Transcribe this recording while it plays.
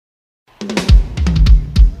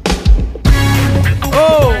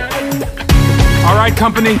right,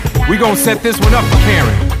 company? We gonna set this one up for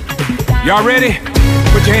Karen. Y'all ready?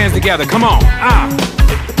 Put your hands together, come on.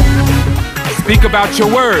 Speak about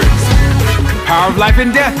your words. The power of life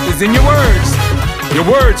and death is in your words. Your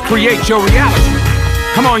words create your reality.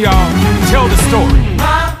 Come on, y'all, tell the story.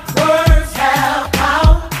 My words have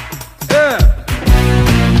power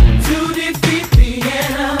to defeat the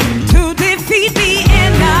enemy. To defeat the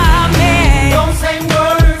enemy. Those same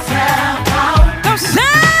words have power. Those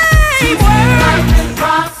same words. Life and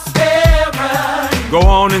prosperity. Go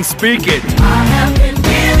on and speak it. I have been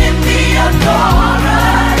given the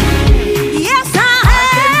authority. Yes, I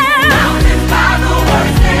have. Mountains by the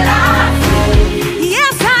words that I speak.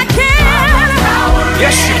 Yes, I can.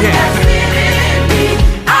 Yes, you can.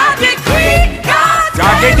 I decree God's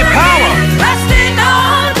God gave you power. resting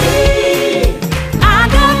on me. I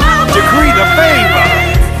know my Decree the favor.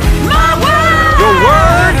 My words Your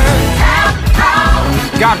words Have power.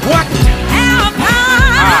 got what? have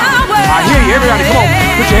power. I hear you. Everybody, come on.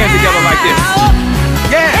 Put your hands together like this.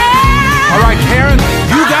 Yeah. All right, Karen,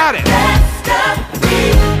 you got it.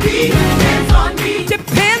 Depends on me.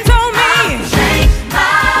 Depends on me. Change my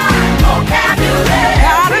vocabulary.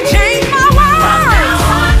 Gotta change my words.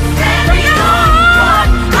 From now on,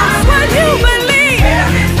 that's what you believe.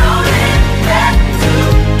 There is no limit to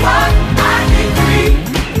what I decree.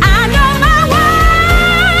 I know my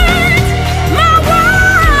words. My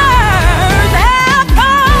words have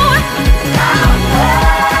power.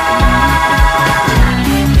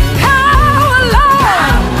 Power,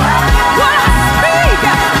 Lord. When I speak,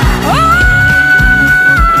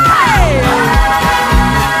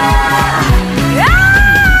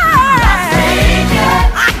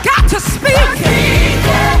 I got to speak.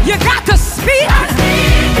 You got to speak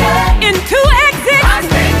into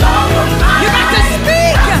existence. You got to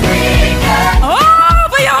speak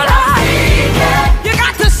over your life. You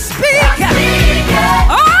got to speak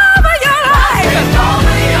over your life.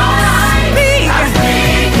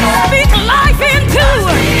 Speak life into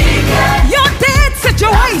your dead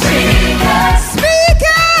situation. Speak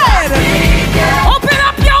it. Open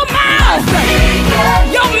up your mouth.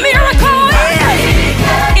 Your miracle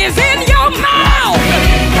is in your mouth.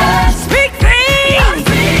 Speak things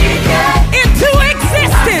into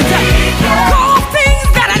existence. Call things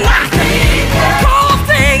that are not. Call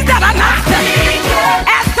things that are not.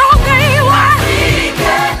 As though they were.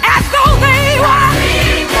 As though they were.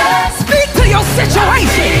 Speak to your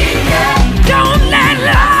situation. Don't let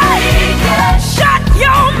lie shut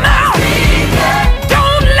your mouth.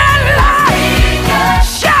 Don't let lie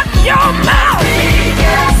shut your mouth.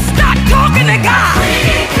 Stop talking to God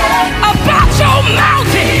about your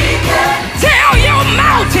mountain. Tell your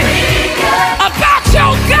mountain about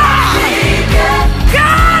your God.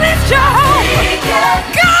 God is Jehovah.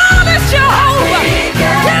 God is Jehovah.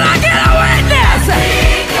 Can I get a witness?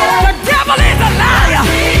 The devil is a liar.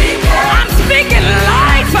 I'm speaking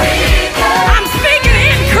life. I'm speaking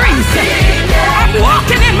increase. I'm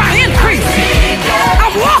walking in my increase.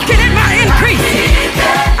 I'm walking in my increase.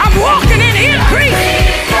 I'm walking in increase.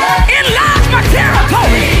 Enlarge my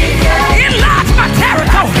territory. Enlarge my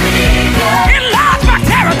territory. Enlarge my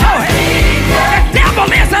territory. The devil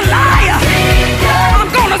is a liar. I'm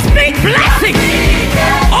gonna speak blessings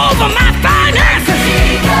over my finances,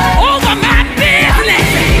 over my business,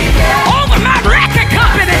 over my record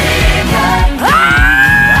company.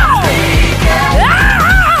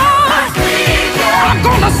 I'm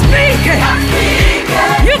gonna speak it.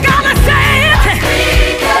 You gotta say it.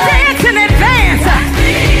 Dance in advance.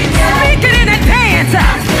 Speak it in advance.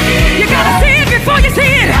 You gotta see it before you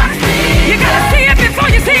see it. You gotta see it before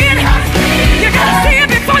you see it. You gotta see it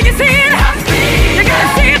before you see it. You gotta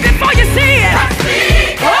see it before you see it.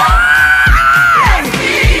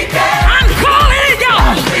 I'm calling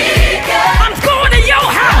y'all. I'm going to your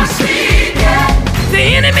house. The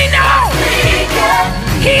enemy knows.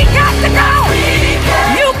 He got to go.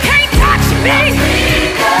 You can't touch me.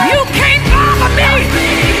 You can't bother me.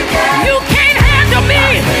 You can't handle me.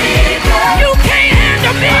 You can't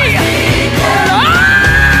handle me.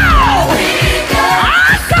 Oh!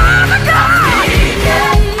 I serve a God.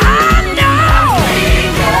 I know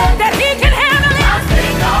that He can handle it.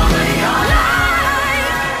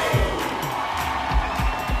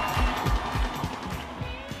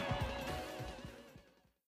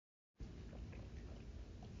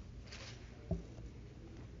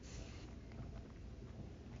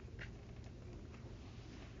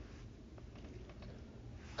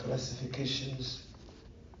 Classifications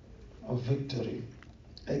of victory.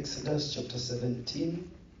 Exodus chapter 17,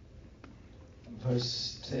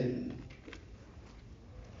 verse 10.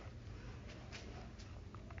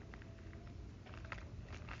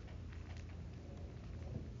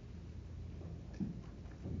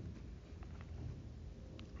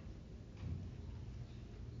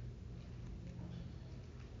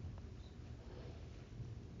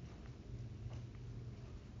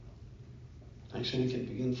 Actually, we can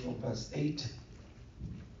begin from verse 8.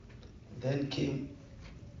 Then came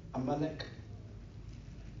Amalek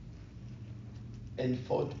and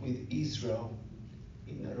fought with Israel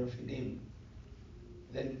in Rephidim.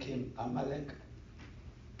 Then came Amalek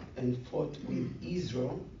and fought with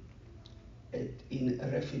Israel in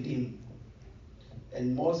Rephidim.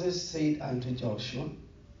 And Moses said unto Joshua,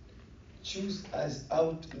 choose us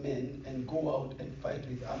out men and go out and fight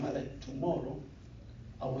with Amalek tomorrow.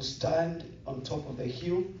 I will stand on top of the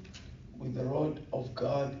hill with the rod of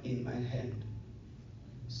God in my hand.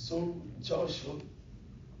 So Joshua,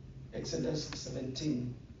 Exodus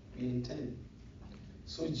 17, beginning 10.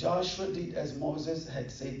 So Joshua did as Moses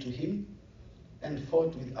had said to him and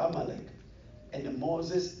fought with Amalek. And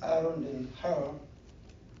Moses, Aaron, and Hur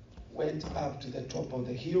went up to the top of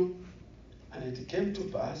the hill. And it came to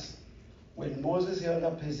pass, when Moses held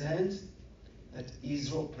up his hands, that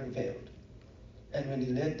Israel prevailed. And when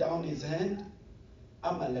he let down his hand,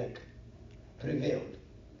 Amalek prevailed.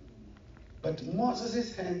 But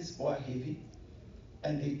Moses' hands were heavy,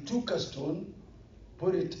 and they took a stone,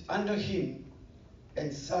 put it under him,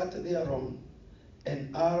 and sat thereon.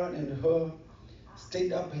 And Aaron and Hur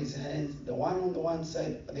stayed up his hands, the one on the one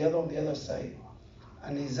side, the other on the other side.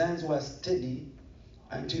 And his hands were steady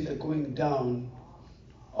until the going down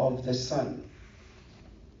of the sun.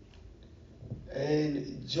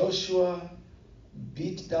 And Joshua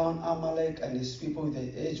beat down Amalek and his people with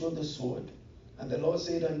the edge of the sword. And the Lord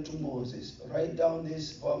said unto Moses, write down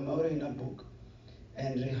this for a memory in a book,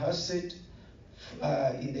 and rehearse it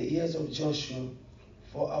in the ears of Joshua,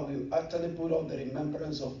 for I will utterly put off the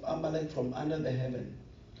remembrance of Amalek from under the heaven.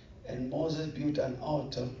 And Moses built an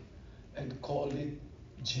altar and called it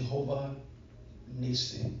Jehovah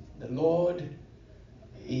Nissi. The Lord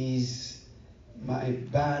is my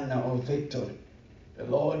banner of victory. The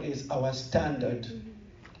Lord is our standard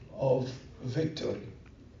of victory.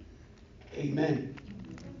 Amen.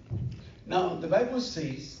 Now, the Bible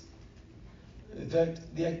says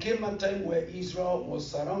that there came a time where Israel was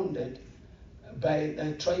surrounded by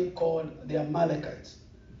a tribe called the Amalekites.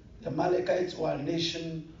 The Amalekites were a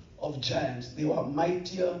nation of giants. They were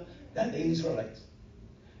mightier than the Israelites.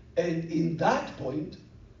 And in that point,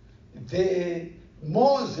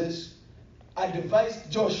 Moses advised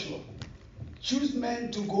Joshua, choose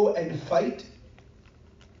men to go and fight.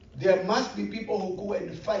 There must be people who go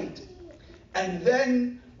and fight. And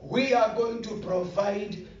then we are going to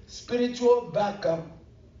provide spiritual backup.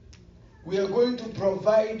 We are going to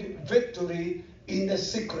provide victory in the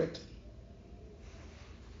secret.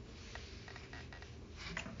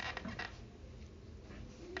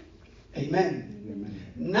 Amen. Amen.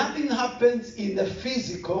 Nothing happens in the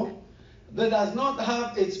physical that does not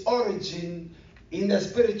have its origin in the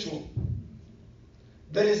spiritual.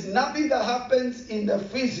 There is nothing that happens in the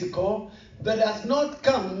physical that does not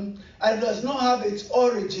come and does not have its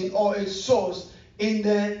origin or its source in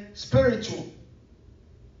the spiritual.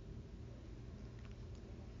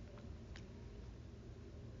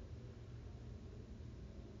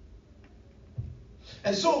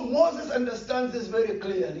 And so Moses understands this very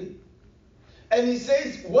clearly. And he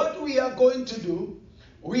says, what we are going to do,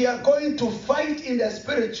 we are going to fight in the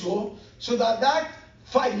spiritual so that that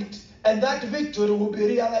fight and that victory will be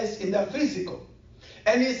realized in the physical.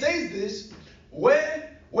 And he says this,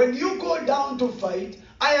 when you go down to fight,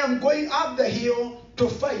 I am going up the hill to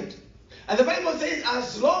fight. And the Bible says,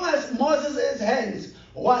 as long as Moses' hands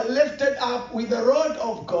were lifted up with the rod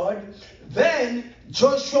of God, then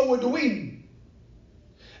Joshua would win.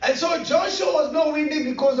 And so Joshua was not winning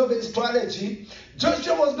because of his strategy.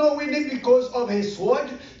 Joshua was not winning because of his sword.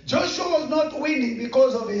 Joshua was not winning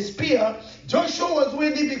because of his spear. Joshua was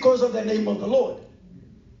winning because of the name of the Lord.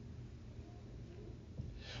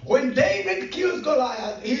 When David kills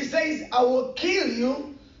Goliath, he says, I will kill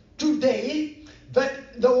you today,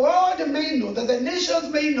 that the world may know, that the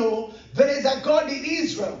nations may know there is a God in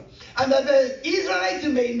Israel. And that the Israelites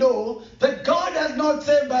may know that God has not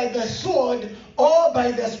saved by the sword or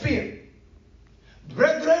by the spear.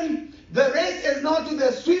 Brethren, the race is not to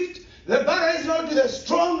the swift, the battle is not to the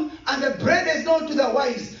strong, and the bread is not to the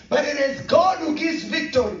wise, but it is God who gives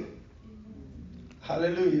victory.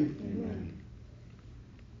 Hallelujah. Amen.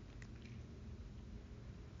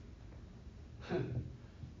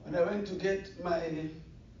 When I went to get my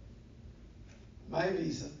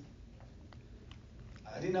visa,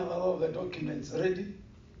 I didn't have a lot of the documents ready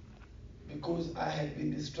because I had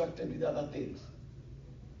been distracted with other things.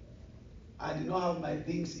 I did not have my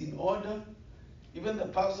things in order. Even the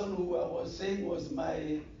person who I was saying was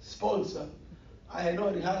my sponsor, I had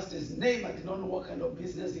not rehearsed his name. I did not know what kind of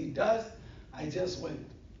business he does. I just went.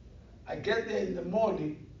 I get there in the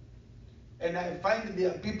morning, and I find there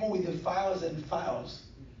are people with the files and files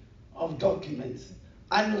of documents,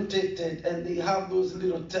 annotated, and they have those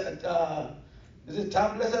little is it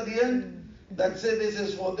tablets at the end that say this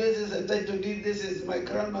is for this is a title deed, this is my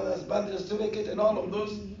grandmother's birth certificate, and all of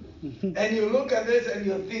those. And you look at this and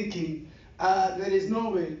you're thinking, there is no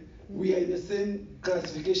way we are in the same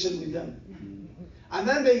classification with them. And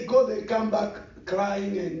then they come back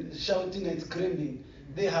crying and shouting and screaming.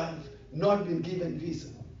 They have not been given visa.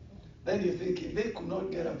 Then you think, if they could not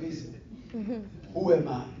get a visa, who am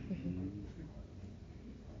I?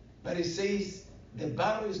 But it says, the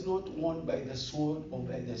battle is not won by the sword or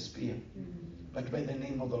by the spear, but by the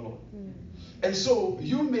name of the Lord. And so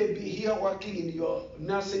you may be here working in your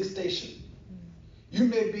nursing station. You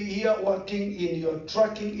may be here working in your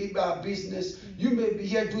trucking business. You may be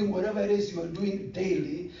here doing whatever it is you're doing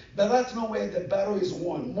daily, but that's not where the battle is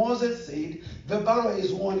won. Moses said the battle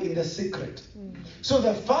is won in the secret. So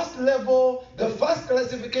the first level, the first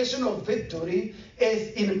classification of victory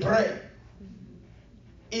is in prayer.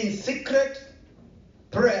 In secret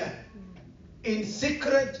prayer. In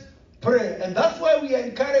secret prayer. And that's why we are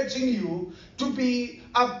encouraging you to be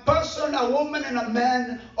a person, a woman, and a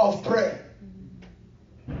man of prayer.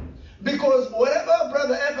 Because whatever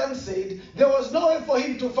Brother Evans said, there was no way for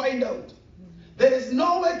him to find out. There is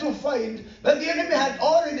no way to find that the enemy had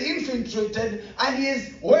already infiltrated and he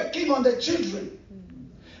is working on the children.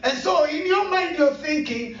 And so in your mind you're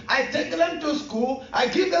thinking, I take them to school, I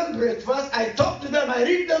give them breakfast, I talk to them, I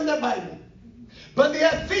read them the Bible. But there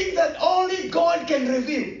are things that only God can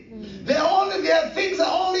reveal. There are things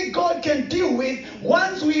that only God can deal with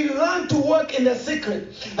once we learn to work in the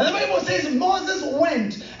secret. And the Bible says Moses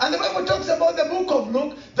went, and the Bible talks about the book of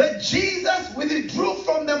Luke, that Jesus withdrew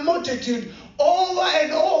from the multitude over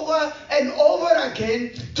and over and over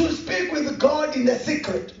again to speak with God in the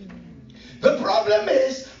secret. The problem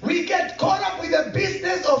is we get caught up with the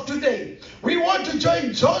business of today. We want to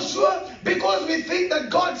join Joshua because we think that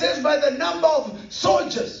God says by the number of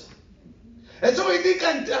soldiers. And so we think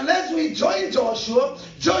unless we join Joshua,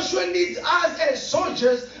 Joshua needs us as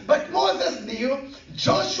soldiers. But Moses knew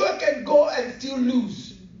Joshua can go and still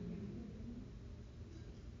lose.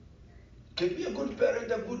 Can be a good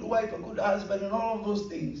parent, a good wife, a good husband, and all of those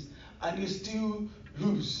things, and you still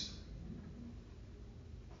lose.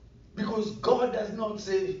 Because God does not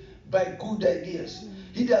save by good ideas.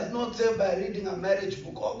 He does not save by reading a marriage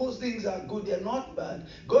book. All those things are good. They are not bad.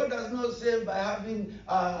 God does not save by having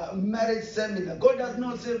a marriage seminar. God does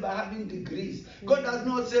not save by having degrees. God does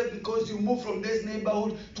not save because you move from this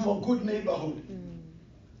neighborhood to a good neighborhood.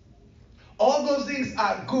 All those things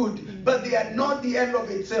are good, but they are not the end of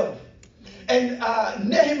itself. And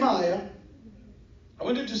Nehemiah, I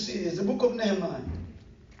want you to see this, the book of Nehemiah.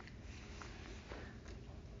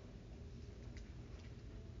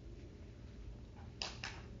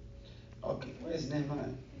 Okay, where's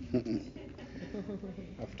Nehemiah?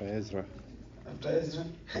 After Ezra. After Ezra?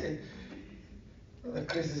 The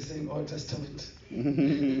Chris is saying Old Testament.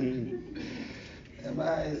 Nehemiah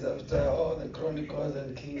is after all the Chronicles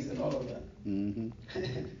and Kings and all of that.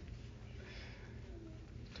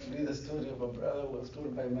 To me, the story of a brother was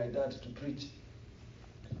told by my dad to preach.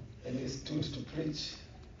 And he stood to preach.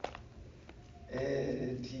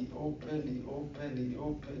 And he opened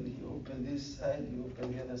this side, he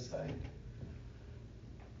opened the other side.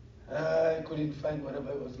 I couldn't find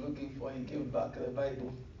whatever I was looking for. He gave back the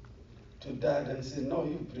Bible to Dad and said, no,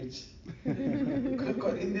 you preach.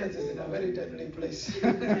 Because Indians is in a very deadly place.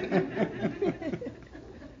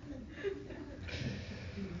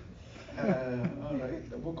 All right,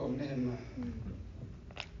 the book of Nehemiah.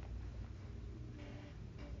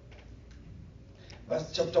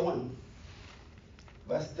 Chapter 1.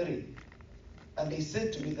 Verse 3, and he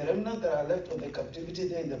said to me, the remnant that are left of the captivity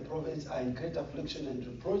there in the province are in great affliction and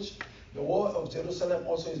reproach. The wall of Jerusalem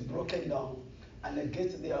also is broken down, and the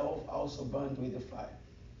gates thereof also burned with the fire.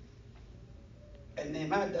 And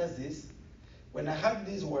Nehemiah does this. When I heard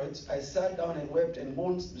these words, I sat down and wept and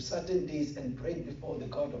mourned certain days and prayed before the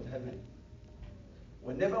God of heaven.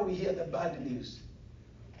 Whenever we hear the bad news,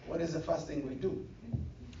 what is the first thing we do?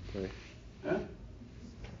 Pray. Huh?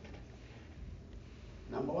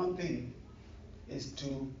 Number one thing is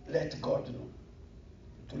to let God know.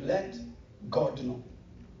 To let God know.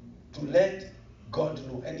 To let God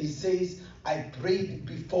know. And he says, I prayed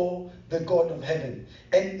before the God of heaven.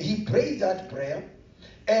 And he prayed that prayer.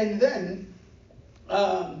 And then,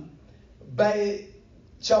 by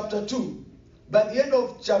chapter 2, by the end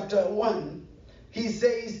of chapter 1, he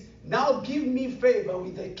says, now give me favor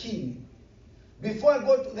with the king. Before I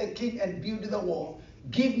go to the king and build the wall,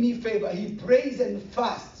 give me favor. He prays and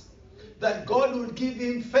fasts that God would give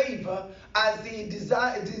him favor as he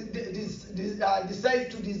decides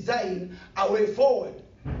to design a way forward.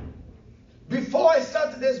 Before I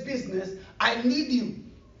start this business, I need you.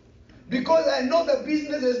 Because I know the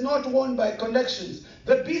business is not won by connections.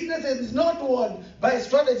 The business is not won by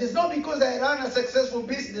strategy. It's not because I run a successful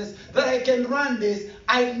business that I can run this.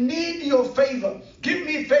 I need your favor. Give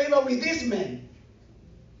me favor with this man.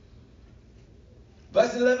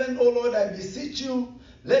 Verse 11, O Lord, I beseech you,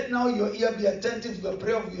 let now your ear be attentive to the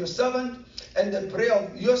prayer of your servant and the prayer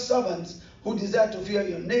of your servants who desire to fear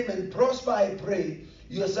your name, and prosper, I pray,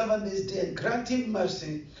 your servant this day, and grant him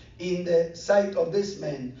mercy in the sight of this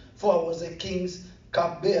man, for I was a king's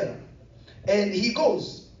cupbearer. And he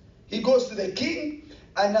goes to the king,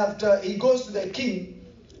 and after he goes to the king,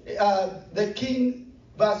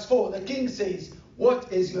 verse 4, the king says,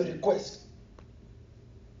 what is your request?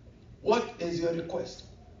 What is your request?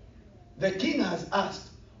 The king has asked,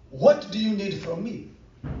 what do you need from me?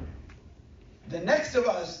 The next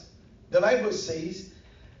verse, the Bible says,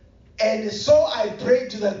 and so I prayed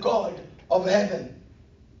to the God of heaven.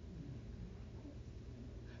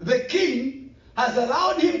 The king has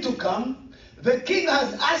allowed him to come. The king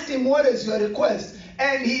has asked him, what is your request?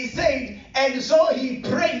 And he said, and so he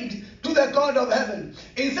prayed to the God of heaven.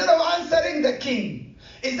 Instead of answering the king,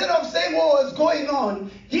 instead of saying what was going on,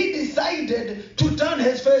 he decided to turn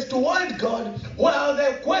his face toward God while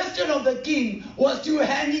the question of the king was still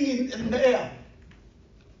hanging in the air.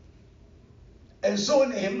 And so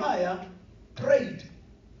Nehemiah prayed.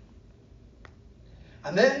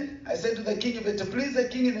 And then I said to the king, if it please the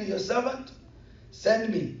king and your servant,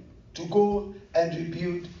 send me to go and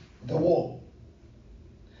rebuild the wall.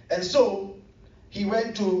 And so he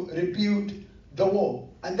went to rebuild the wall.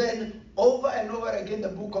 And then over and over again, the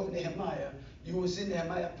book of Nehemiah, you will see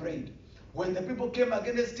Nehemiah prayed. When the people came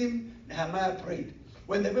against him, Nehemiah prayed.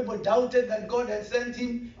 When the people doubted that God had sent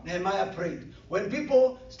him, Nehemiah prayed. When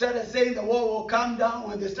people started saying the wall will come down,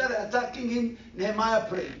 when they started attacking him, Nehemiah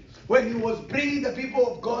prayed. When he was bringing the people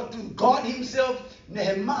of God to God himself,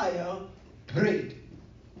 Nehemiah prayed.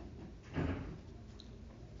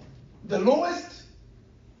 The lowest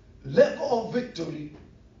level of victory,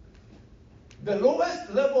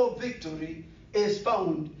 is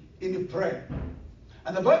found in prayer.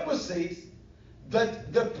 And the Bible says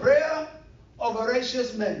that the prayer of a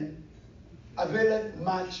righteous man availeth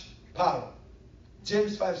much power.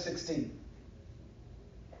 James 5:16.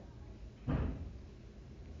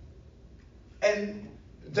 And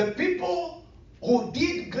the people who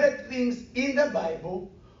did great things in the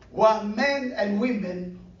Bible were men and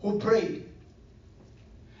women who prayed.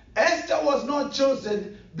 Esther was not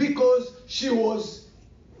chosen because she was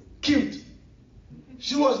cute.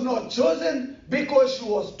 She was not chosen because she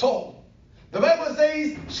was tall. The Bible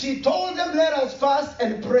says she told them, let us fast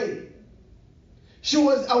and pray. She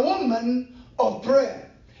was a woman of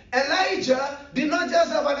prayer. Elijah did not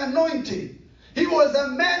just have an anointing. He was a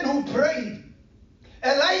man who prayed.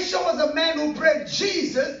 Elisha was a man who prayed.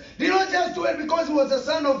 Jesus did not just do it because he was the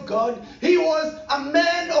Son of God. He was a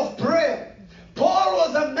man of prayer. Paul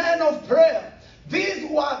was a man of prayer. These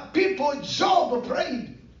were people. Job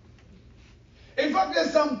prayed. In fact, at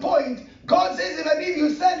some point, God says, even if you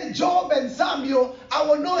send Job and Samuel, I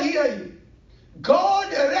will not hear you.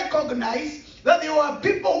 God recognized that there were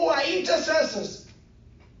people who are intercessors.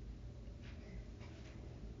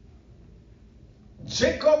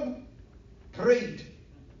 Jacob prayed.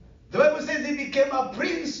 The Bible says he became a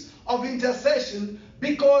prince of intercession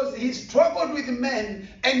because he struggled with men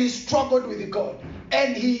and he struggled with God.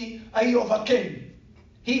 And he overcame.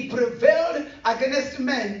 He prevailed against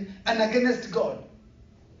men and against God.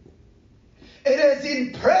 It is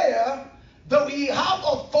in prayer that we have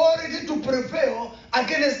authority to prevail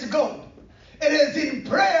against God. It is in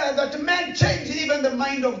prayer that men change even the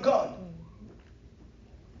mind of God.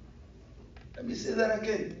 Let me say that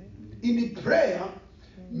again. In prayer,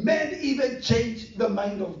 men even change the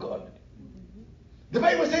mind of God. The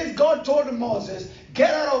Bible says God told Moses,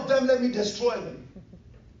 get out of them, let me destroy them.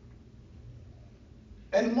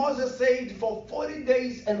 And Moses said, for 40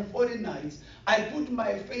 days and 40 nights, I put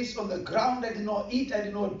my face on the ground, I did not eat, I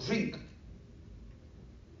did not drink.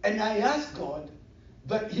 And I asked God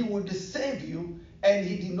that he would save you, and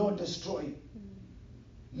he did not destroy you.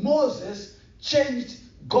 Moses changed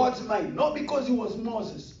God's mind, not because he was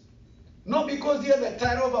Moses, not because he had the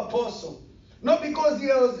title of apostle, not because he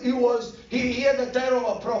had the title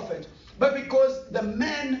of a prophet, but because the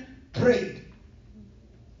man prayed.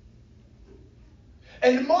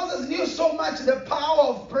 And Moses knew so much the power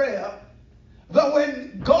of prayer that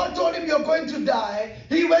when God told him you're going to die,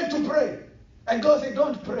 he went to pray. And God said,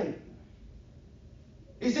 don't pray.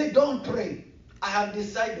 He said, don't pray. I have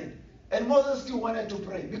decided. And Moses still wanted to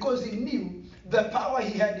pray because he knew the power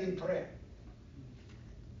he had in prayer.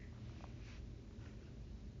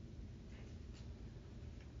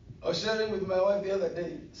 I was sharing with my wife the other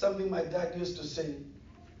day something my dad used to say,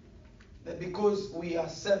 that because we are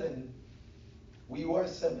 7, we were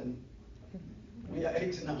 7, we are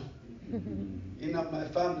 8 now. In my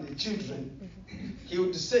family, children, he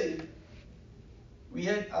would say, we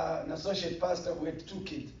had an associate pastor who had 2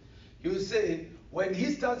 kids. He would say, when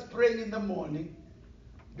he starts praying in the morning,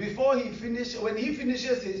 when he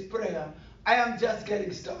finishes his prayer, I am just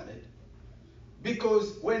getting started.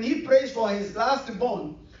 Because when he prays for his last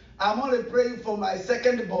born, I'm only praying for my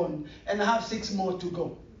second born, and I have 6 more to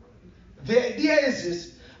go. The idea is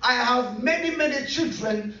this: I have many, many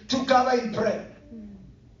children to cover in prayer.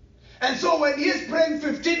 And so when he's praying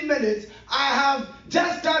 15 minutes, I have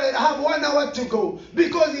just started, I have 1 hour to go.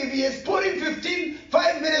 Because if he is putting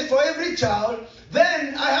 5 minutes for every child,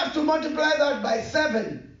 then I have to multiply that by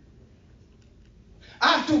 7.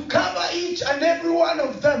 I have to cover each and every one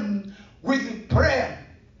of them with prayer.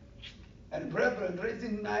 And brethren,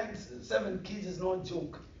 raising 7 kids is no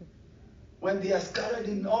joke. When they are scattered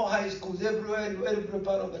in all high schools everywhere in every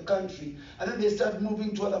part of the country, and then they start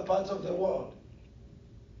moving to other parts of the world.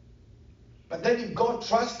 But then if God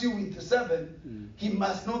trusts you with the 7, he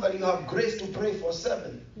must know that you have grace to pray for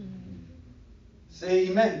 7. Say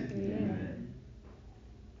amen. Amen.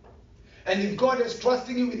 And if God is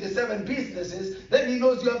trusting you with the 7 businesses, then he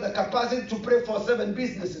knows you have the capacity to pray for 7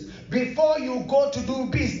 businesses. Before you go to do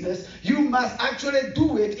business, you must actually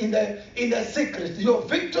do it in the secret. Your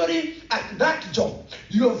victory at that job,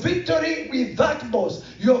 your victory with that boss,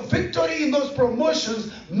 your victory in those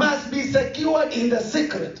promotions must be secured in the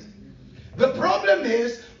secret. The problem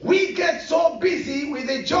is, we get so busy with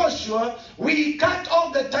the Joshua, we cut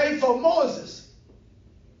off the time for Moses.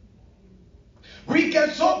 We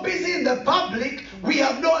get so busy in the public, we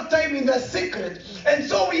have no time in the secret. And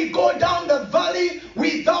so we go down the valley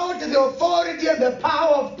without the authority and the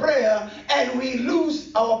power of prayer, and we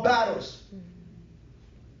lose our battles.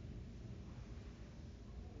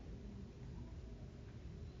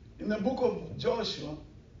 In the book of Joshua,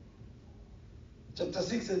 chapter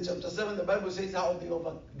 6 and chapter 7, the Bible says how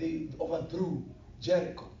they overthrew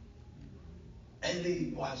Jericho. And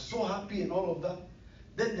they were so happy and all of that.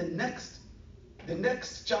 Then the next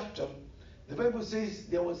chapter, the Bible says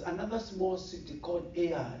there was another small city called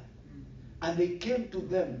Ai. And they came to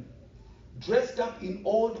them dressed up in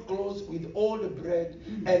old clothes with old bread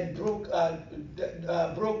and broke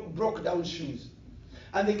down shoes.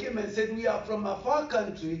 And they came and said, we are from a far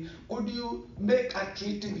country. Could you make a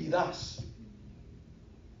treaty with us?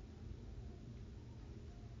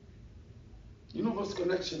 You know those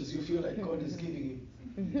connections you feel like God is giving you.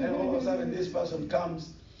 And all of a sudden this person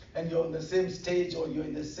comes and you're on the same stage or you're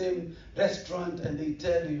in the same restaurant and they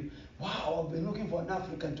tell you, wow, I've been looking for an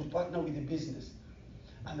African to partner with the business.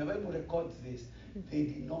 And the Bible records this. They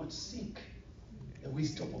did not seek the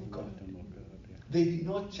wisdom of God. They did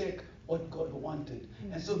not check what God wanted.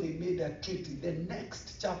 And so they made a treaty. The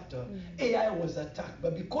next chapter, Ai was attacked.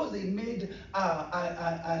 But because they made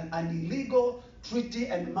an illegal treaty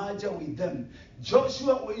and merger with them,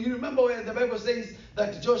 Joshua, you remember where the Bible says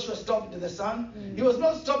that Joshua stopped the sun? He was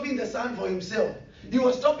not stopping the sun for himself. He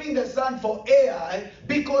was stopping the sun for Ai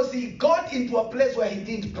because he got into a place where he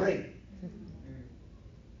didn't pray.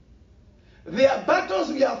 There are battles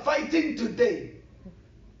we are fighting today.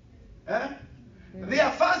 There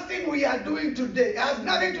are fasting we are doing today. It has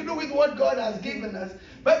nothing to do with what God has given us.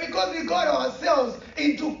 But because we got ourselves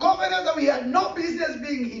into covenants that we had no business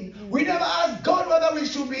being in, we never asked God whether we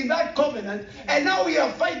should be in that covenant. And now we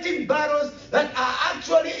are fighting battles that are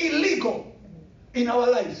actually illegal in our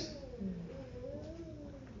lives.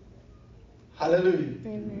 Hallelujah.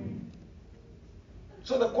 Amen.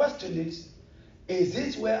 So the question is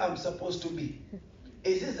this where I'm supposed to be?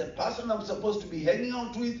 Is this a person I'm supposed to be hanging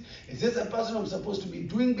out with? Is this a person I'm supposed to be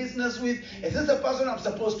doing business with? Is this a person I'm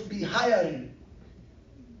supposed to be hiring?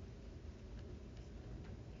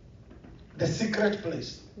 The secret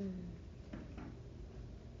place.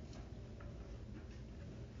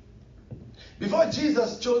 Before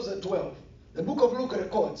Jesus chose the 12, the book of Luke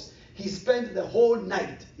records, he spent the whole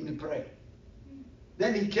night in prayer.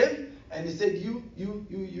 Then he came and he said, you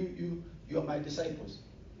are my disciples.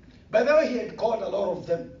 By the way, he had called a lot of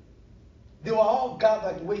them. They were all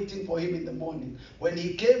gathered waiting for him in the morning. When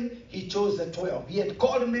he came, he chose the 12. He had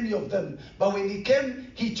called many of them, but when he came,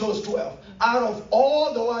 he chose 12. Out of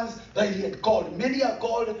all the ones that he had called, many are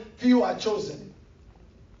called, few are chosen.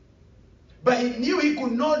 But he knew he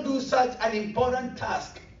could not do such an important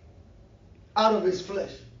task out of his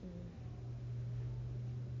flesh.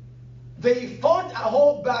 They fought a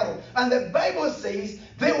whole battle. And the Bible says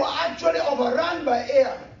they were actually overrun by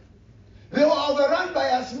air. They were overrun by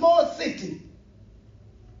a small city.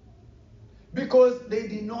 Because they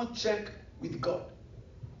did not check with God.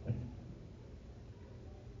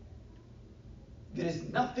 There is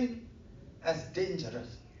nothing as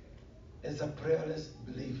dangerous as a prayerless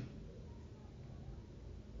believer.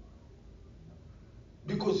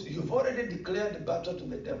 Because you've already declared the battle to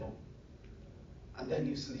the devil. And then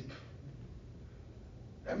you sleep.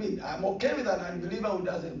 I mean, I'm okay with an unbeliever who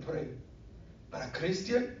doesn't pray. But a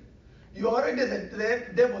Christian, you're already the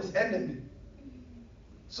devil's enemy.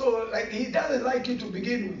 So, like, he doesn't like you to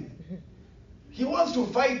begin with. He wants to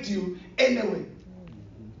fight you anyway.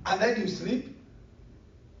 And then you sleep.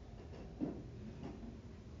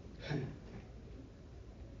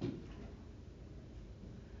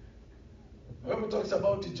 The Bible talks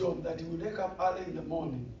about Job, that he would wake up early in the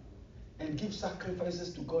morning and give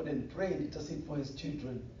sacrifices to God and pray and intercede for his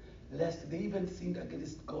children, lest they even sinned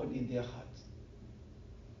against God in their hearts.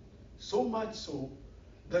 So much so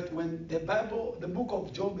that when the book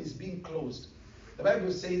of Job is being closed, the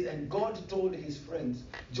Bible says, and God told his friends,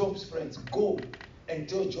 Job's friends, go and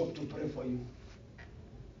tell Job to pray for you.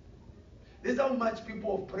 This is how much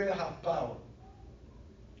people of prayer have power.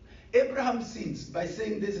 Abraham sins by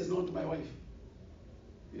saying, this is not my wife.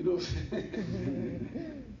 You know,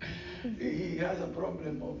 he has a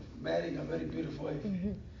problem of marrying a very beautiful wife.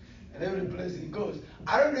 And every place he goes,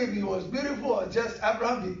 I don't know if he was beautiful or just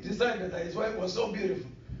Abraham decided that his wife was so beautiful.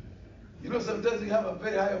 You know, sometimes we have a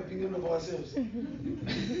very high opinion of ourselves.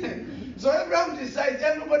 So Abraham decides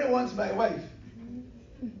everybody wants my wife.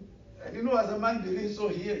 And you know, as a man believes, so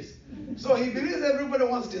he is. So he believes everybody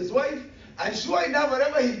wants his wife. And sure enough,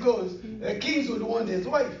 wherever he goes, the kings would want his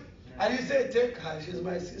wife. And he said, take her, she's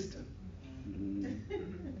my sister.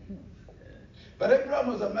 But Abraham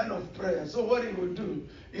was a man of prayer. So what he would do,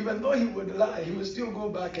 even though he would lie, he would still go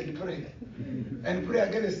back and pray. And pray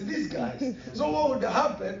against these guys. So what would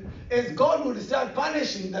happen is God would start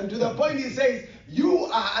punishing them to the point he says, you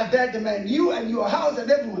are a dead man, you and your house and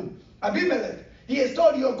everyone. Abimelech, he has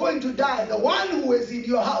told you, you're going to die. The one who is in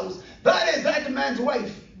your house, that is that man's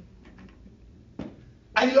wife.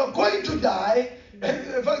 And you're going to die.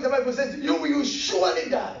 In fact, the Bible says, you will surely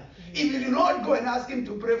die if you do not go and ask him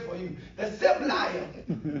to pray for you. The same liar.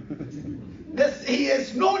 He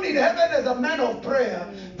is known in heaven as a man of prayer.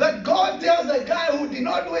 That God tells a guy who did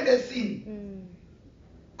not do the sin.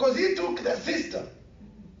 Because he took the sister.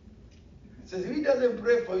 He says, if he doesn't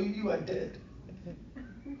pray for you, you are dead.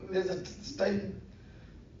 There's a time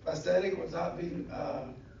Pastor Eric was having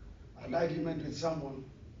an argument with someone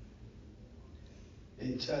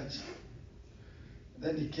in church.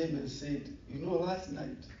 Then he came and said, you know, last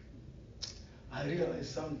night I realized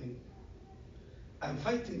something. I'm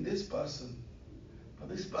fighting this person, but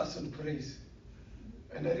this person prays.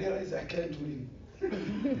 And I realize I can't win.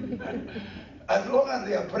 As long as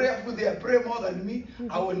they are prayerful, they pray more than me,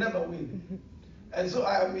 I will never win. And so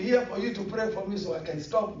I am here for you to pray for me so I can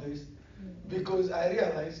stop this, because I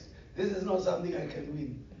realized this is not something I can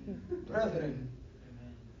win. Brethren,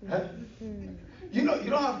 huh? You know, you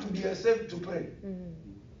don't have to be a saint to pray.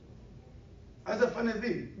 That's a funny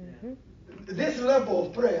thing. This level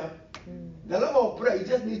of prayer, the level of prayer, you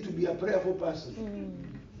just need to be a prayerful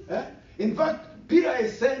person. In fact, Peter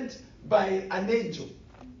is sent by an angel,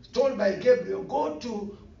 told by Gabriel, go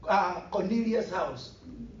to Cornelius' house.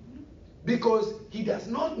 Because he does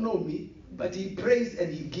not know me, but he prays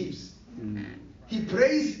and he gives. He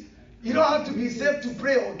prays. You don't have to be saved to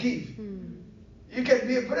pray or give. You can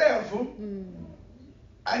be prayerful,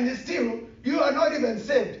 and still, you are not even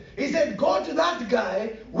saved. He said, go to that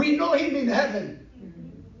guy. We know him in heaven.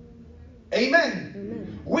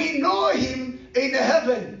 Amen. We know him in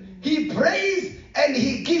heaven. He prays and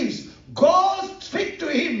he gives. Go speak to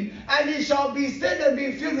him, and he shall be saved and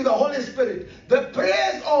be filled with the Holy Spirit. The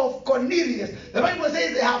prayers of Cornelius, the Bible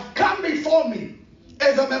says, they have come before me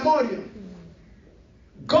as a memorial.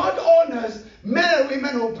 God honors men and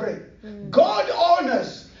women who pray. God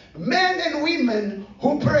honors men and women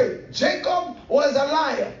who pray. Jacob was a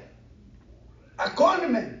liar, a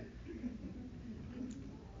con man.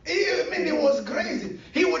 He was crazy.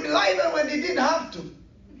 He would lie even when he didn't have to.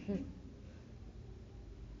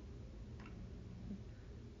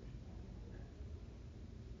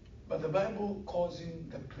 But the Bible calls him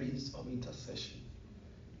the Prince of Intercession.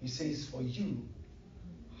 He says, for you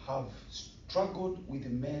have struggled with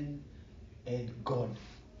men and God,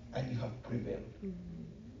 and you have prevailed.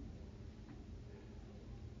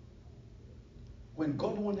 When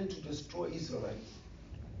God wanted to destroy Israel,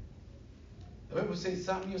 The Bible says,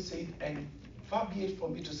 Samuel said, and far be it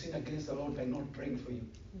from me to sin against the Lord by not praying for you.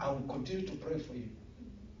 I will continue to pray for you.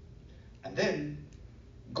 And then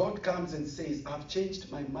God comes and says, I've changed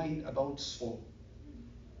my mind about Saul.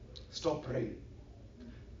 Stop praying.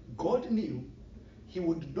 God knew he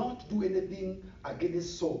would not do anything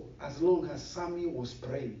against Saul as long as Samuel was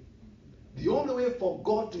praying. The only way for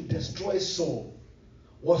God to destroy Saul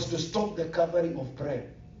was to stop the covering of prayer.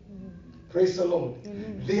 Praise the Lord.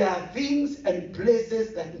 There are things and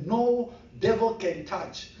places that no devil can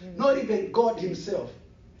touch, not even God himself,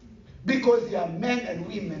 because there are men and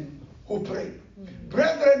women who pray.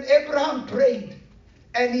 Brethren, Abraham prayed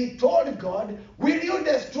and he told God, will you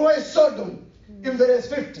destroy Sodom if there is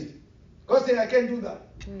 50? God said, I can't do that.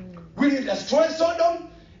 Will you destroy Sodom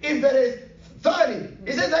if there is 30?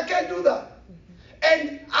 He says, I can't do that.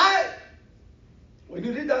 And when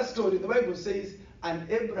you read that story, the Bible says, and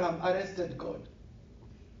Abraham arrested God.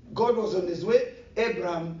 God was on his way.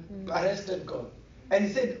 Abraham arrested God. And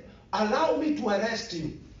he said, allow me to arrest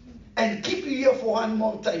you and keep you here for one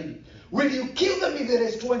more time. Will you kill them if there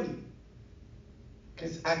is 20?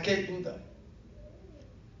 Because I can't do that.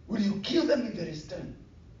 Will you kill them if there is 10?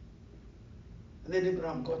 And then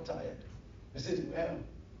Abraham got tired. He said, well,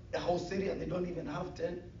 the whole Syria, they don't even have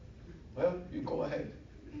 10. Well, you go ahead.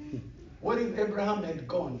 What if Abraham had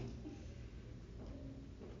gone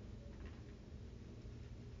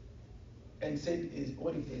and said,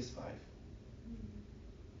 what if there's 5?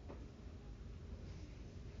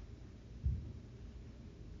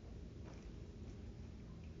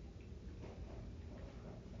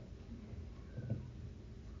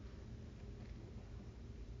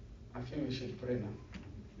 I feel we should pray now.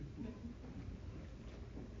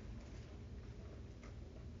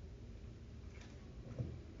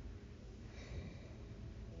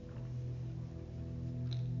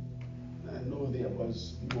 I know there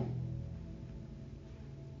was more,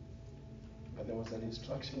 but there was an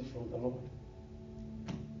instruction from the Lord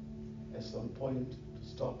at some point to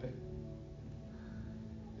stop it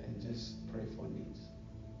and just pray for needs.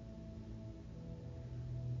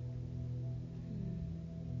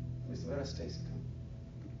 Miss Vera Stacy,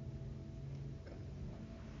 come.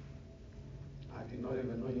 I did not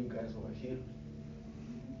even know you guys were here,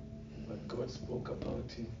 but God spoke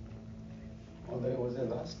about you. Although it was the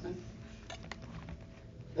last night.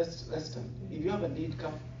 Let's stand. If you have a need,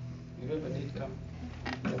 come. If you have a need, come.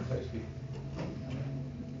 We'll pray for you.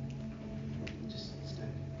 Just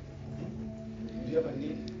stand. If you have a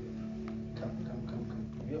need, come.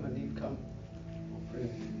 If you have a need, come. We'll pray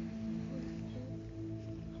for you.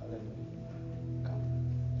 Hallelujah. Come.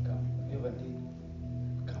 If you have a need,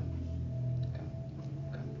 come.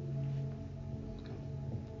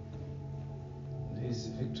 There is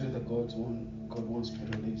victory that God wants to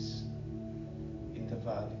release in the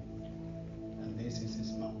valley, and this is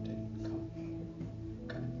his mountain.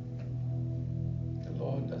 Come. The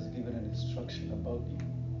Lord has given an instruction about you,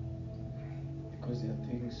 because there are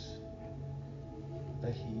things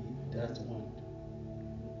that he does want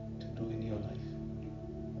to do in your life.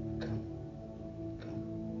 Come.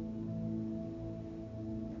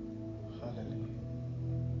 Hallelujah.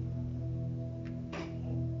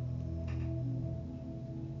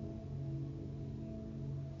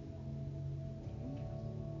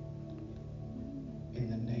 In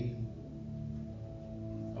the name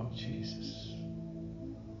of Jesus.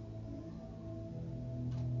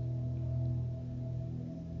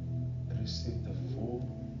 Receive the full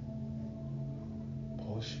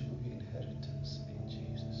portion of your inheritance in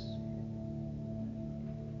Jesus.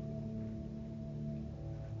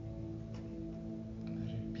 I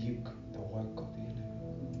rebuke the work of the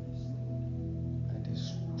enemy. I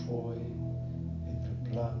destroy every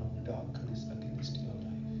plan of darkness against your life.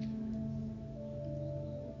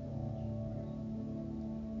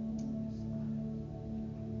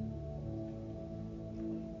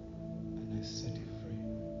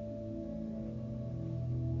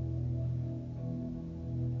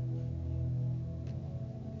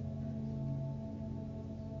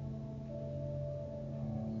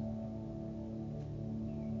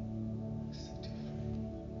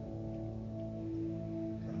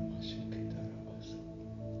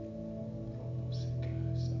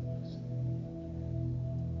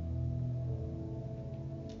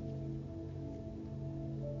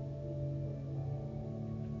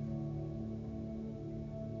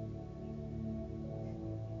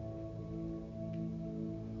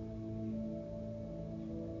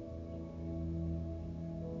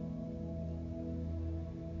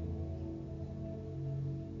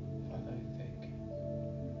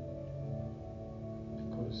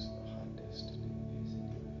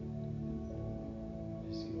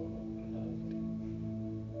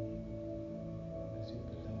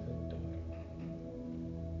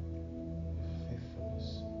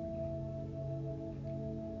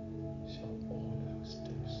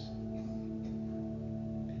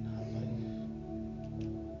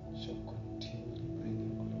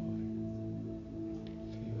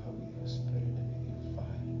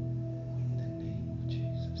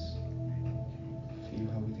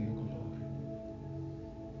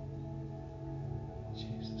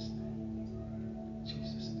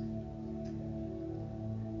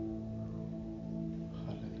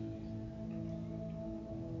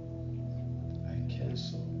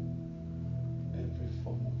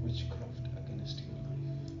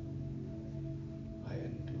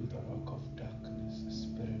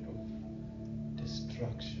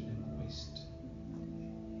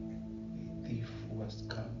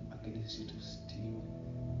 you to steal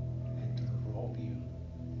and to rob you.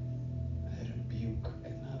 I rebuke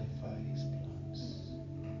and nullify his plans.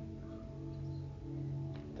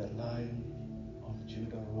 The Lion of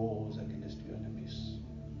Judah roars against your enemies.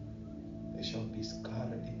 They shall be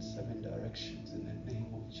scattered in 7 directions in the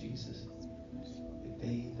name of Jesus.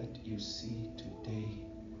 They that you see today,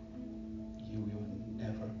 you will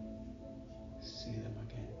never see them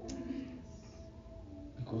again.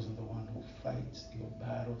 Because of the one who fights your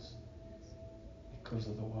battles, because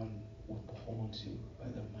of the one who upholds you by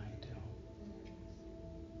the mighty arm.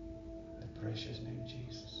 The precious name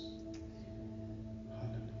Jesus.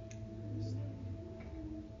 Hallelujah.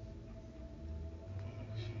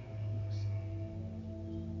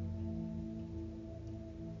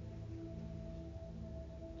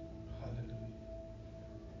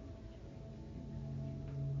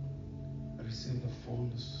 Receive the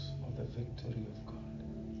fullness of the victory of God.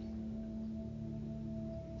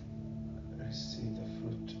 Receive the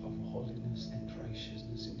fruit of holiness and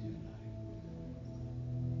righteousness in your life.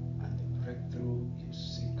 And the breakthrough you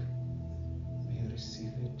seek, may you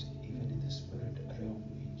receive it even in the spirit realm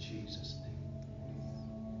in Jesus' name.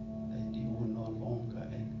 That you will no longer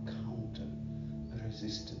encounter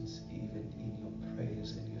resistance even in your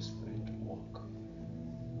prayers and your spiritual walk.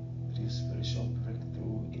 Your spiritual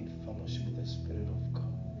breakthrough in fellowship with the Spirit of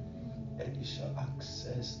God, and you shall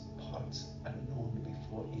access parts unknown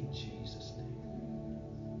before in Jesus' name.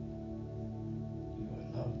 You are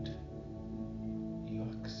loved, you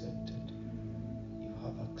are accepted, you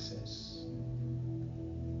have access.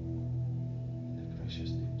 In the precious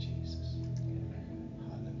name Jesus.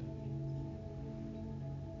 Hallelujah.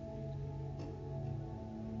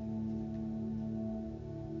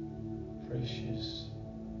 Precious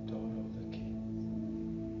daughter of the King.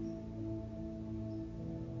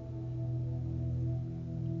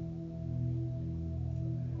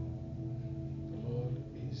 The Lord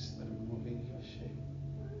is removing your shame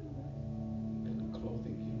and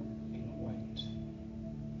clothing you in white.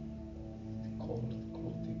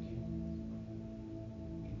 Clothing you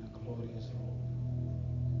in a glorious robe.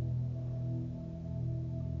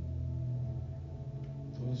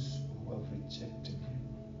 Those who have rejected him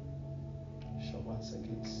shall once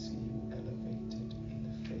again see you elevated in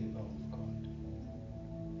the favor of God.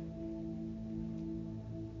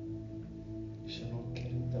 You shall not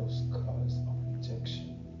carry those scars of rejection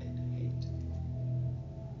and hate,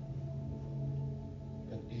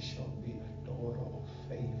 but you shall be a daughter of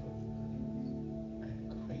favor and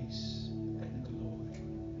grace and glory.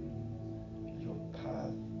 Your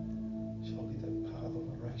path shall be the path of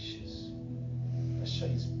righteousness that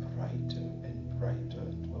shines brighter and brighter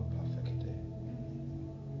to a perfect day.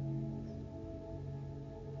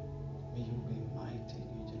 May you be mighty in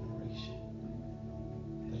your generation.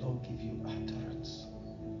 The Lord give you utterance,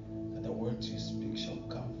 that the words you speak shall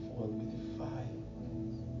come forth with fire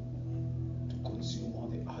to consume all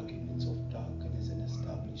the arguments of darkness and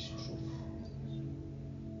establish truth.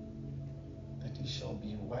 That you shall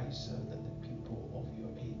be wiser than the people of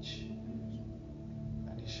your age,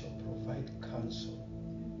 and you shall provide counsel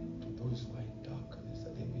to those who are in darkness,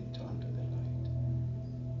 that they may turn to the light.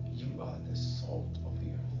 You are the salt of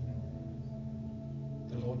the earth.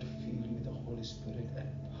 The Lord fill you with the Holy Spirit and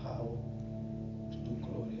power to do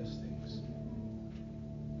glorious things.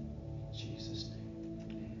 In Jesus' name.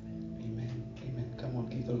 Amen. Amen. Come on,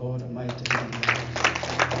 give the Lord a mighty hand.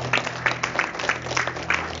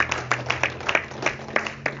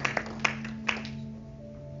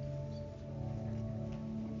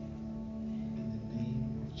 In the name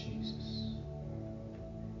of Jesus,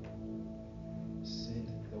 send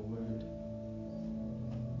the word.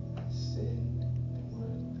 Send the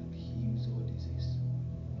word that heals all disease,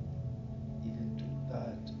 even to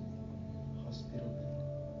that hospital bed,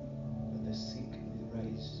 where the sick may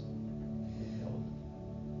rise with health,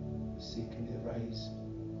 the sick may rise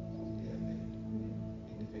from their bed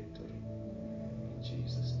in victory. In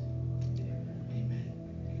Jesus' name. Amen.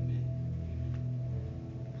 Amen.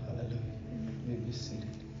 Hallelujah. You may be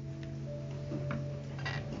seated.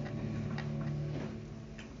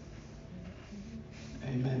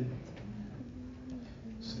 Amen.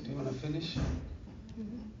 So do you want to finish?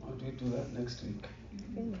 Or do we do that next week?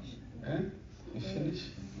 Finish. Eh? You finish?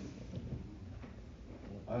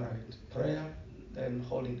 All right. Prayer, then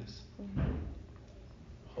holiness.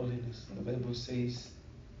 Holiness. The Bible says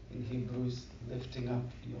in Hebrews, lifting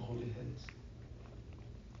up your holy hands.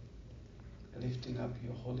 Lifting up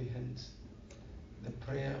your holy hands. The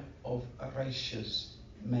prayer of a righteous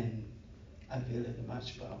man availeth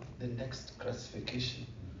much power. The next classification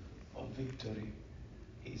of victory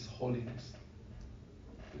is holiness.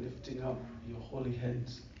 Lifting up your holy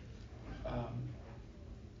hands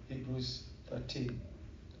Hebrews 13,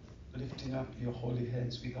 lifting up your holy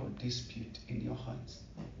hands without dispute in your hearts.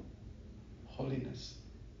 Holiness.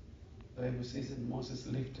 The Bible says that Moses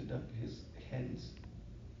lifted up his hands.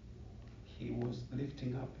 He was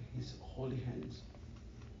lifting up his holy hands.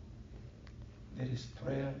 There is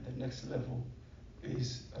prayer. The next level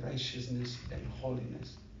is righteousness and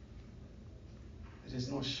holiness. There is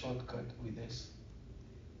no shortcut with this.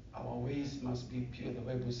 Our ways must be pure. The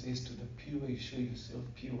Bible says, to the pure you show yourself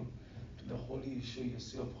pure. To the holy you show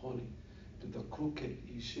yourself holy. To the crooked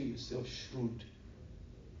you show yourself shrewd.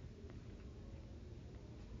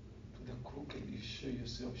 To the crooked you show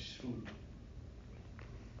yourself shrewd.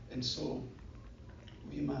 And so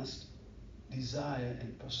we must desire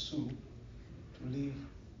and pursue to live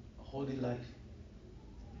a holy life.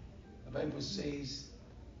 The Bible says,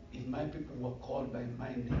 if my people who are called by my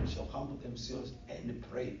name shall humble themselves and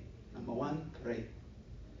pray. Number one, pray.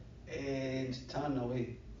 And turn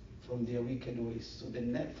away from their wicked ways. So the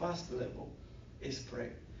first level is pray.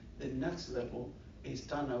 The next level is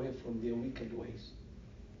turn away from their wicked ways.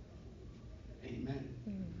 Amen.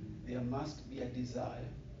 There must be a desire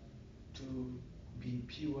to be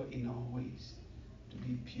pure in our ways, to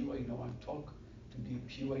be pure in our talk, to be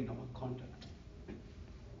pure in our conduct.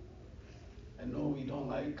 I know we don't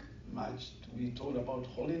like much to be told about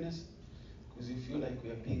holiness because we feel like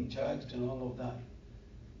we are being judged and all of that.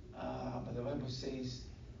 But the Bible says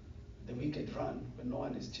the wicked run when no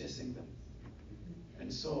one is chasing them.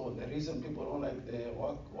 And so the reason people don't like the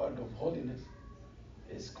word of holiness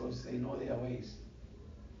is because they know their ways.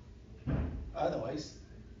 Otherwise,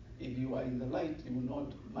 if you are in the light, you will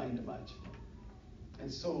not mind much.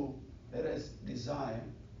 And so let us desire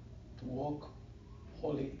to walk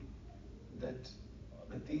holy, that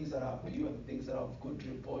the things that are pure, the things that are of good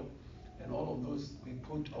report, and all of those, we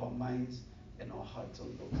put our minds and our hearts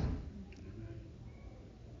on those.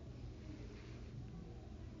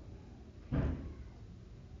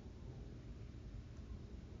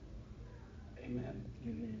 Amen.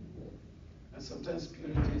 Amen. And sometimes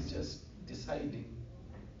purity is just deciding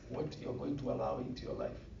what you're going to allow into your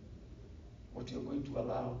life. What you're going to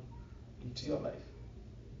allow into your life.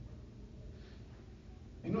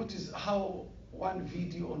 You notice how one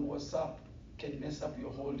video on WhatsApp can mess up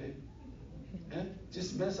your whole day?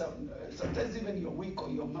 Just mess up, sometimes even your week or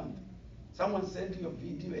your month. Someone sent you a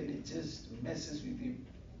video and it just messes with you.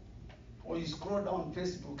 Or you scroll down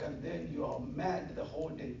Facebook and then you are mad the whole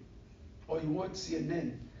day. Or you watch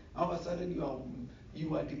CNN, all of a sudden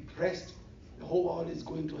you are depressed. The whole world is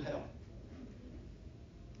going to hell.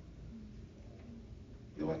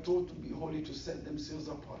 They were told to be holy, to set themselves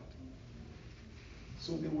apart.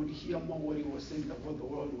 So they would hear more what he was saying than what the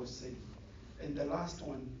world was saying. And the last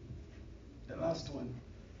one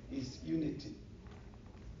is unity.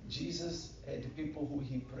 Jesus had people who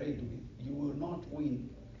he prayed with. You will not win.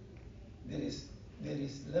 There is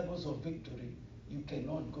levels of victory. You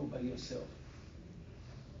cannot go by yourself.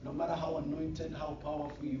 No matter how anointed, how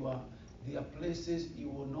powerful you are, there are places you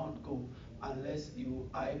will not go unless you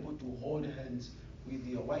are able to hold hands with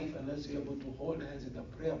your wife, unless you're able to hold hands with a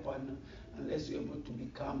prayer partner, unless you're able to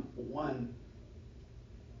become one.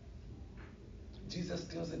 Jesus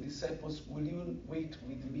tells the disciples, will you wait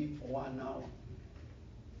with me for 1 hour?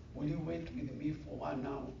 Will you wait with me for 1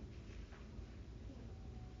 hour?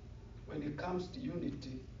 When it comes to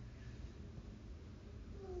unity,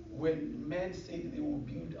 when men said they will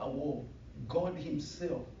build a wall, God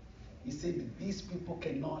himself, he said these people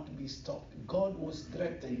cannot be stopped. God was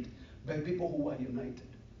threatened by people who were united.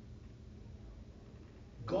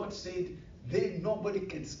 God said nobody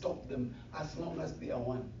can stop them as long as they are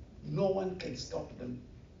one. No one can stop them.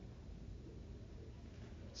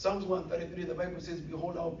 Psalms 133, the Bible says,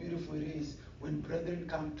 behold how beautiful it is when brethren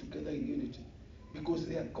come together in unity, because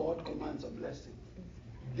their God commands a blessing.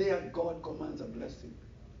 Their God commands a blessing.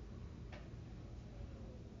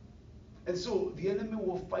 And so the enemy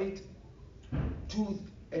will fight tooth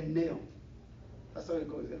and nail. That's how it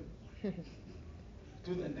goes, yeah?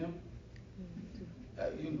 Tooth and nail.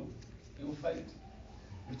 He will fight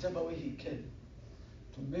whichever way he can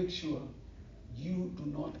to make sure you do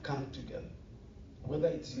not come together. Whether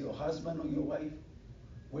it's your husband or your wife,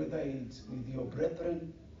 whether it's with your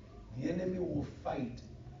brethren, the enemy will fight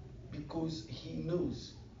because he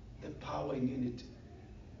knows the power in unity.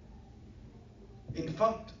 In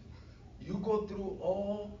fact, you go through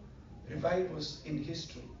all revivals in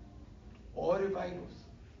history, all revivals,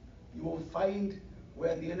 you will find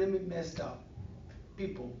where the enemy messed up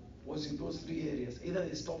people was in those three areas. Either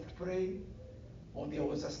they stopped praying, or there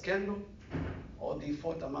was a scandal, or they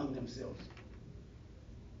fought among themselves.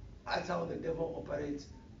 That's how the devil operates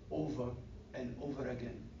over and over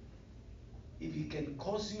again. If he can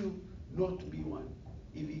cause you not to be one,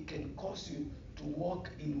 if he can cause you to walk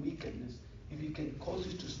in wickedness, if he can cause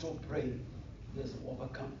you to stop praying, he has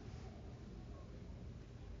overcome.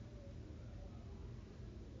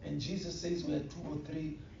 And Jesus says where 2 or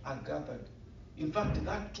 3 are gathered. In fact,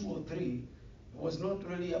 that 2 or 3 was not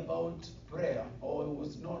really about prayer, or it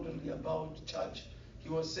was not really about church. He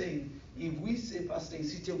was saying, if we say, Pastor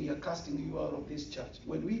Isite, we are casting you out of this church.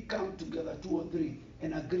 When we come together, 2 or 3,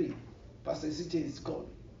 and agree, Pastor Isite is gone.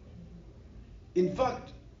 In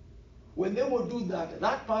fact, when they would do that,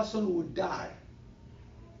 that person would die.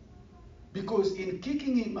 Because in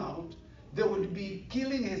kicking him out, they would be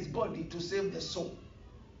killing his body to save the soul.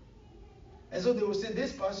 And so they will say,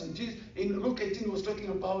 this person, Jesus, in Luke 18 was talking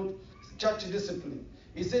about church discipline.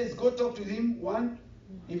 He says, go talk to him, 1.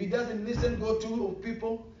 If he doesn't listen, go 2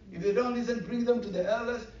 people. If they don't listen, bring them to the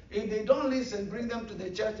elders. If they don't listen, bring them to the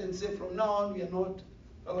church and say, from now on, we are not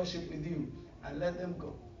fellowship with you. And let them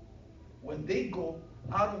go. When they go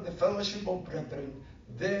out of the fellowship of brethren,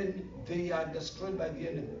 then they are destroyed by the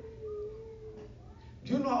enemy.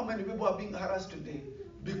 Do you know how many people are being harassed today?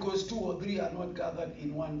 Because 2 or 3 are not gathered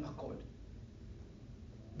in one accord.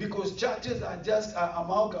 Because churches are just an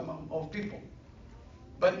amalgam of people,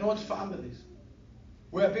 but not families.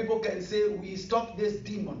 Where people can say, we stop this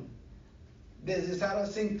demon. There's this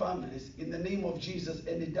harassing families in the name of Jesus,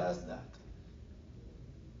 and it does that.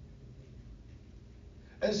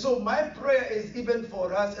 And so my prayer is, even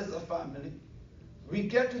for us as a family, we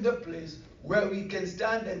get to the place where we can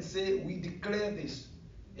stand and say, we declare this.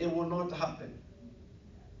 It will not happen.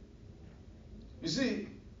 You see,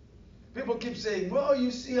 people keep saying, well,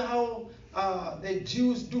 you see how the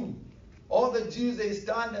Jews do. All the Jews, they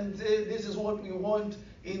stand and say, this is what we want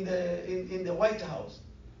in the White House.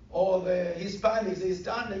 Or the Hispanics, they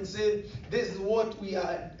stand and say, this is what we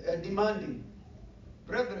are demanding.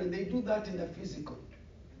 Brethren, they do that in the physical.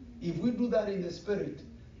 If we do that in the spirit,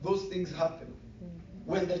 those things happen.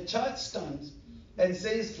 When the church stands and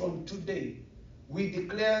says, from today, we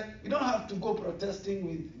declare, you don't have to go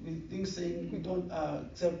protesting with things saying we don't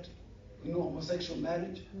accept homosexual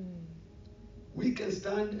marriage. We can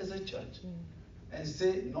stand as a church and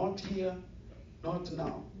say, not here, not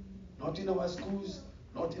now, not in our schools,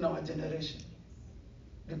 not in our generation.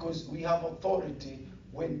 Because we have authority.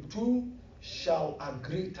 When 2 shall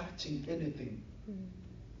agree touching anything,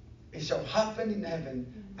 it shall happen in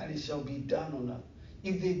heaven and it shall be done on earth.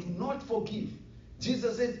 If they do not forgive,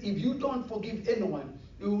 Jesus says, if you don't forgive anyone,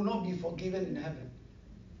 you will not be forgiven in heaven.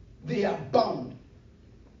 They are bound.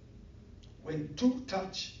 When 2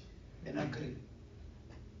 touch and agree,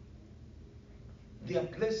 there are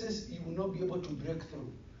places you will not be able to break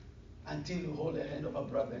through until you hold the hand of a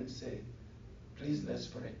brother and say, please, let's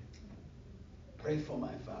pray. Pray for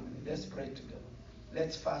my family. Let's pray together.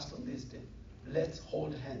 Let's fast on this day. Let's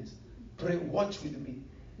hold hands. Pray, watch with me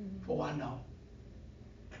for 1 hour.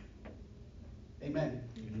 Amen.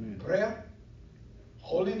 Amen. Prayer,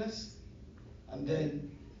 holiness, and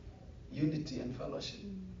then unity and fellowship.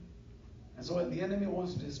 And so when the enemy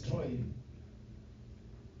wants to destroy you,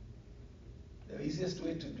 the easiest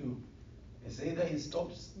way to do is either he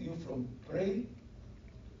stops you from praying,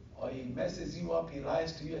 or he messes you up, he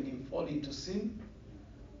lies to you and you fall into sin,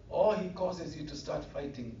 or he causes you to start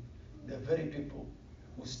fighting the very people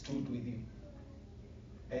who stood with you.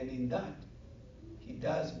 And in that, he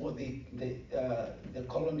does what the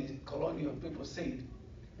colonial people said,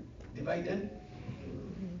 divide and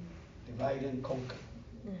conquer.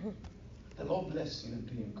 The Lord bless you and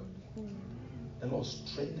do you good. The Lord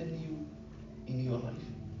strengthen you in your life.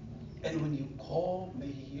 And when you call, may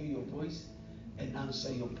he hear your voice and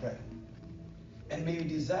answer your prayer. And may you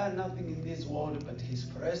desire nothing in this world but his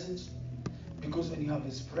presence, because when you have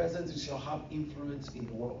his presence, you shall have influence in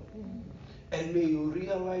the world. And may you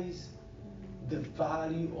realize the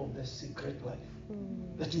value of the secret life.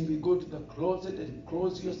 That you may go to the closet and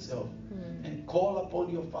close yourself and call upon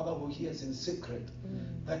your Father who hears in secret,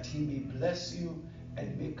 that he may bless you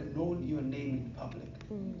and make known your name in public.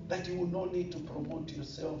 That you will not need to promote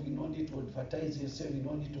yourself, you don't need to advertise yourself, you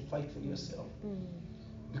don't need to fight for yourself.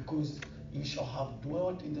 Because you shall have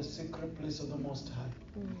dwelt in the secret place of the Most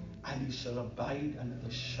High, and you shall abide under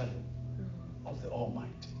the shadow of the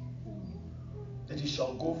Almighty. That you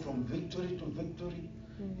shall go from victory to victory,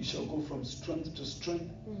 you shall go from strength to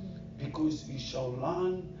strength, because you shall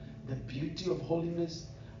learn the beauty of holiness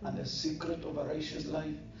and the secret of a righteous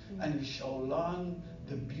life, and you shall learn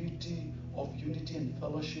the beauty of unity and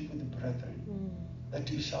fellowship with the brethren. that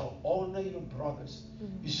you shall honor your brothers,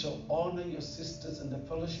 you shall honor your sisters and the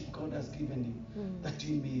fellowship God has given you, that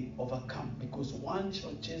you may overcome, because one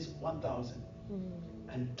shall chase 1,000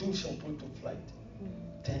 and two shall put to flight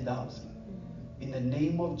 10,000. In the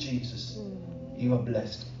name of Jesus, you are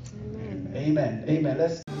blessed. Amen. Amen.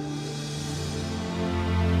 Let's.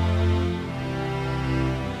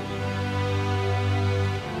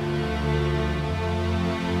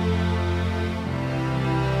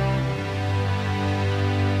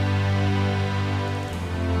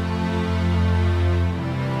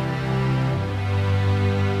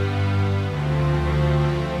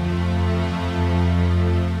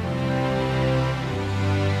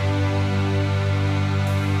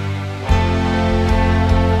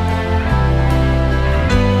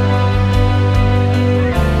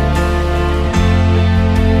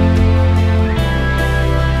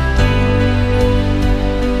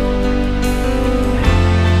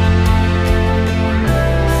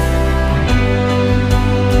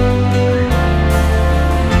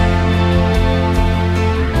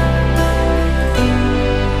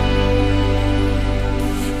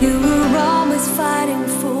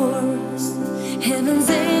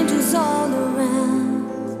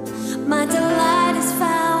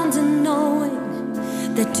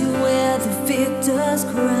 That you wear the victor's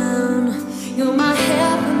crown. You're my